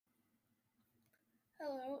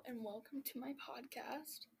Hello and welcome to my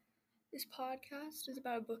podcast. This podcast is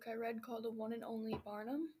about a book I read called The One and Only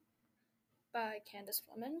Barnum by Candace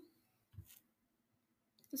Fleming.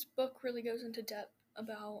 This book really goes into depth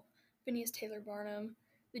about Phineas Taylor Barnum,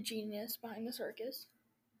 the genius behind the circus.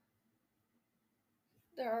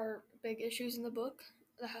 There are big issues in the book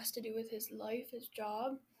that has to do with his life, his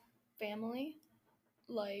job, family.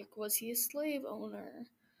 Like, was he a slave owner?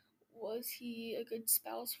 Was he a good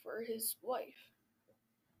spouse for his wife?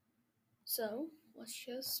 So, let's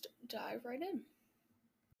just dive right in.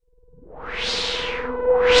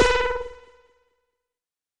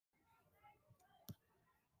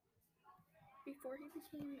 Before he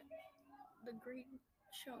became the great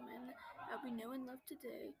showman that we know and love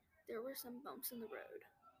today, there were some bumps in the road.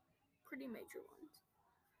 Pretty major ones.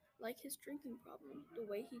 Like his drinking problem, the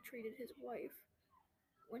way he treated his wife.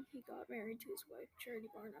 When he got married to his wife, Charity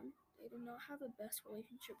Barnum, they did not have the best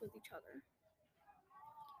relationship with each other.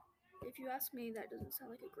 If you ask me, that doesn't sound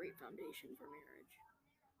like a great foundation for marriage.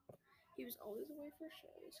 He was always away for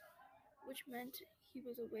shows, which meant he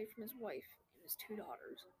was away from his wife and his 2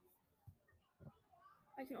 daughters.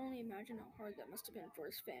 I can only imagine how hard that must have been for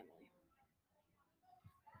his family.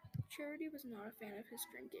 Charity was not a fan of his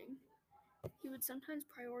drinking. He would sometimes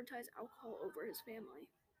prioritize alcohol over his family.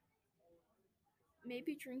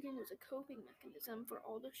 Maybe drinking was a coping mechanism for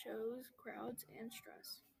all the shows, crowds, and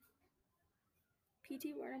stress.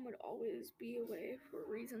 P.T. Barnum would always be away for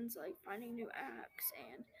reasons like finding new acts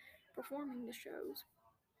and performing the shows.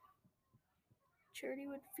 Charity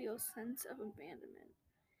would feel a sense of abandonment.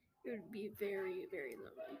 It would be very, very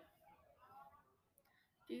lonely.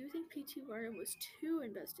 Do you think P.T. Barnum was too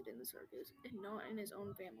invested in the circus and not in his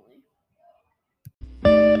own family?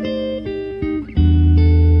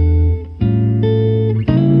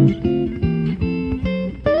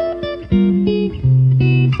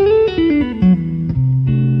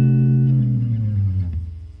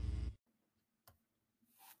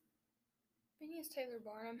 Phineas Taylor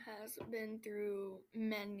Barnum has been through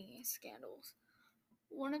many scandals.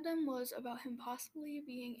 One of them was about him possibly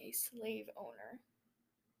being a slave owner.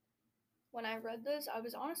 When I read this, I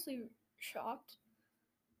was honestly shocked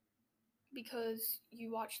because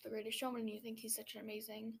you watch The Greatest Showman and you think he's such an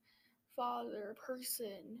amazing father,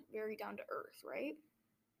 person, very down to earth, right?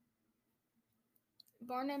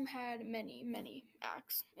 Barnum had many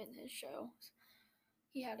acts in his shows.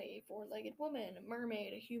 He had a 4-legged woman, a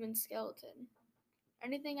mermaid, a human skeleton.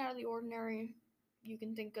 Anything out of the ordinary you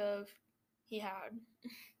can think of, he had.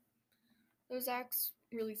 Those acts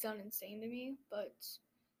really sound insane to me, but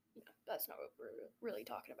that's not what we're really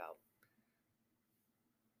talking about.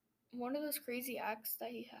 One of those crazy acts that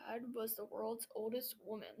he had was the world's oldest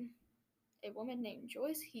woman. A woman named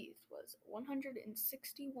Joyce Heath was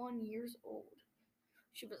 161 years old.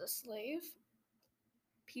 She was a slave.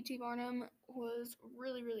 P.T. Barnum was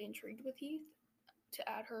really intrigued with Heath to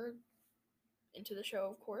add her into the show,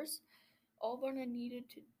 of course. All Barnum needed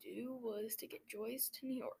to do was to get Joyce to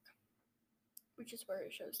New York, which is where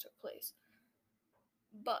his shows took place.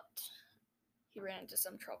 But he ran into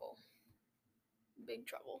some trouble. Big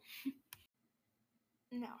trouble.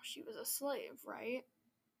 Now, she was a slave, right?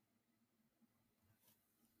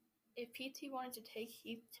 If P.T. wanted to take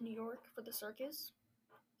Heath to New York for the circus,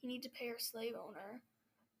 he needed to pay her slave owner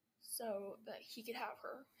so that he could have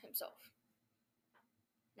her himself.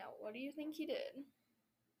 Now, what do you think he did?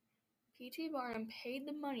 P.T. Barnum paid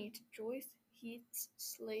the money to Joyce Heath's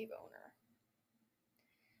slave owner.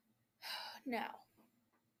 Now,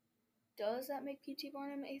 does that make P.T.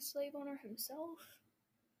 Barnum a slave owner himself?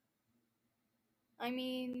 I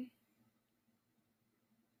mean,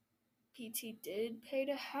 P.T. did pay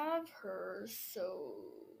to have her, so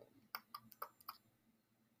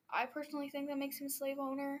I personally think that makes him a slave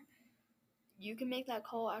owner. You can make that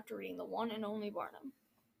call after reading The One and Only Barnum,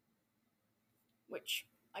 which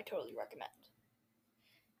I totally recommend.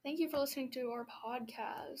 Thank you for listening to our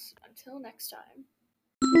podcast. Until next time.